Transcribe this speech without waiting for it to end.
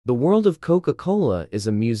The World of Coca-Cola is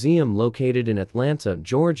a museum located in Atlanta,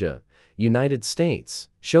 Georgia, United States,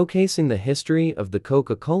 showcasing the history of the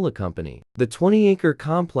Coca-Cola Company. The 20-acre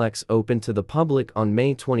complex opened to the public on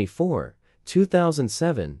May 24,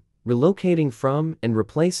 2007, relocating from and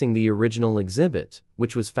replacing the original exhibit,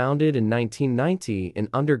 which was founded in 1990 in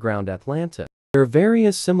underground Atlanta. There are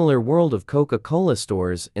various similar World of Coca-Cola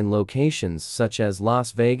stores in locations such as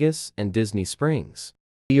Las Vegas and Disney Springs.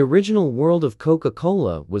 The original World of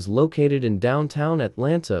Coca-Cola was located in downtown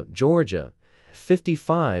Atlanta, Georgia,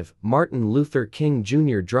 55 Martin Luther King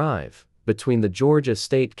Jr. Drive, between the Georgia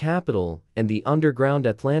State Capitol and the underground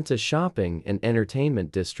Atlanta Shopping and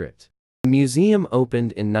Entertainment District. The museum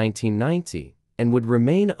opened in 1990 and would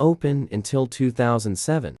remain open until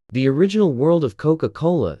 2007. The original World of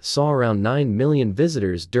Coca-Cola saw around 9 million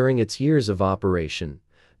visitors during its years of operation,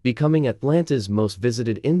 becoming Atlanta's most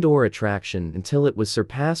visited indoor attraction until it was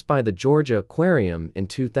surpassed by the Georgia Aquarium in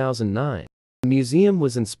 2009. The museum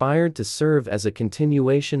was inspired to serve as a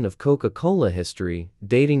continuation of Coca-Cola history,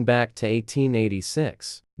 dating back to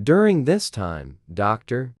 1886. During this time,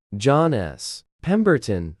 Dr. John S.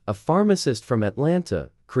 Pemberton, a pharmacist from Atlanta,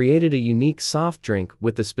 created a unique soft drink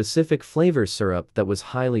with a specific flavor syrup that was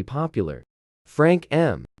highly popular. Frank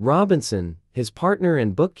M. Robinson, his partner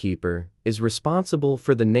and bookkeeper, is responsible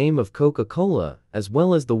for the name of Coca-Cola as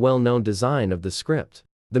well as the well-known design of the script.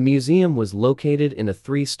 The museum was located in a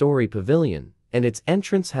 3-story pavilion, and its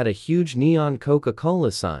entrance had a huge neon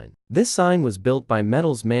Coca-Cola sign. This sign was built by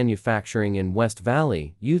Metals Manufacturing in West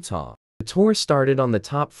Valley, Utah. The tour started on the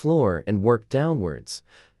top floor and worked downwards,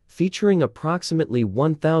 featuring approximately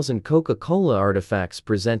 1,000 Coca-Cola artifacts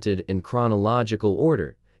presented in chronological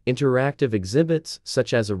order, interactive exhibits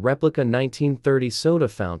such as a replica 1930 soda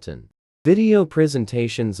fountain, video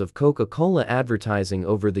presentations of Coca-Cola advertising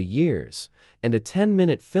over the years, and a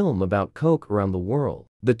 10-minute film about Coke around the world.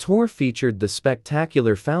 The tour featured the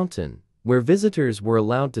spectacular fountain, where visitors were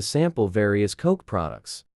allowed to sample various Coke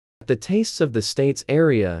products. At the Tastes of the States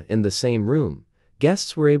area in the same room,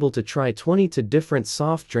 guests were able to try 22 different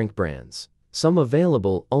soft drink brands, some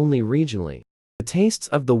available only regionally. The Tastes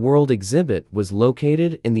of the World exhibit was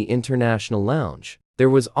located in the International Lounge. There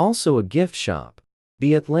was also a gift shop.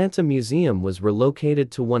 The Atlanta Museum was relocated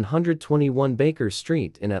to 121 Baker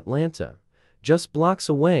Street in Atlanta, just blocks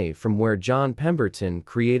away from where John Pemberton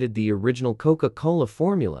created the original Coca-Cola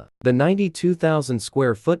formula. The 92,000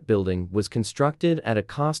 square foot building was constructed at a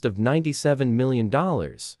cost of $97 million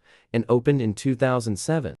and opened in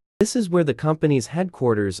 2007. This is where the company's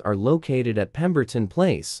headquarters are located at Pemberton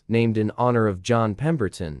Place, named in honor of John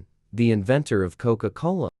Pemberton, the inventor of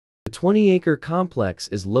Coca-Cola. The 20-acre complex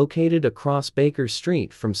is located across Baker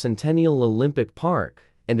Street from Centennial Olympic Park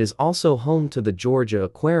and is also home to the Georgia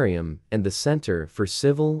Aquarium and the Center for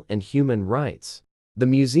Civil and Human Rights. The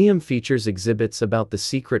museum features exhibits about the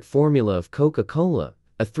secret formula of Coca-Cola,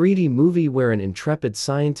 a 3D movie where an intrepid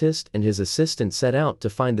scientist and his assistant set out to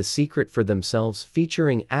find the secret for themselves,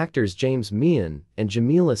 featuring actors Meeha and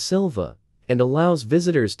Jameelah Silva, and allows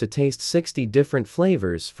visitors to taste 60 different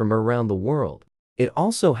flavors from around the world. It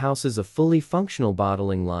also houses a fully functional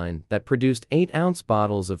bottling line that produced 8-ounce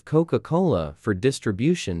bottles of Coca-Cola for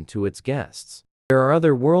distribution to its guests. There are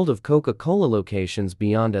other World of Coca-Cola locations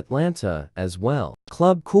beyond Atlanta as well.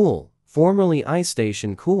 Club Cool, formerly Ice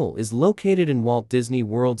Station Cool, is located in Walt Disney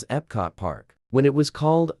World's Epcot Park. When it was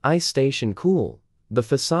called Ice Station Cool, the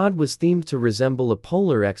facade was themed to resemble a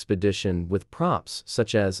polar expedition with props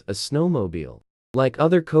such as a snowmobile. Like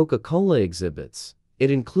other Coca-Cola exhibits, it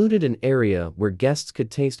included an area where guests could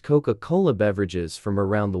taste Coca-Cola beverages from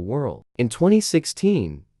around the world. In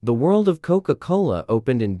 2016, the World of Coca-Cola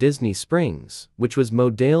opened in Disney Springs, which was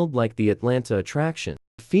modeled like the Atlanta attraction.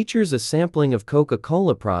 It features a sampling of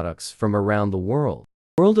Coca-Cola products from around the world.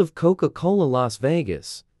 World of Coca-Cola Las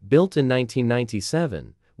Vegas, built in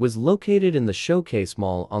 1997, was located in the Showcase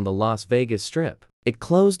Mall on the Las Vegas Strip. It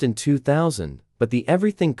closed in 2000, but the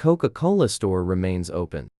Everything Coca-Cola store remains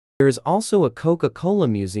open. There is also a Coca-Cola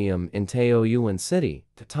museum in Taoyuan City,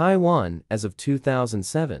 Taiwan, as of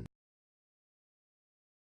 2007.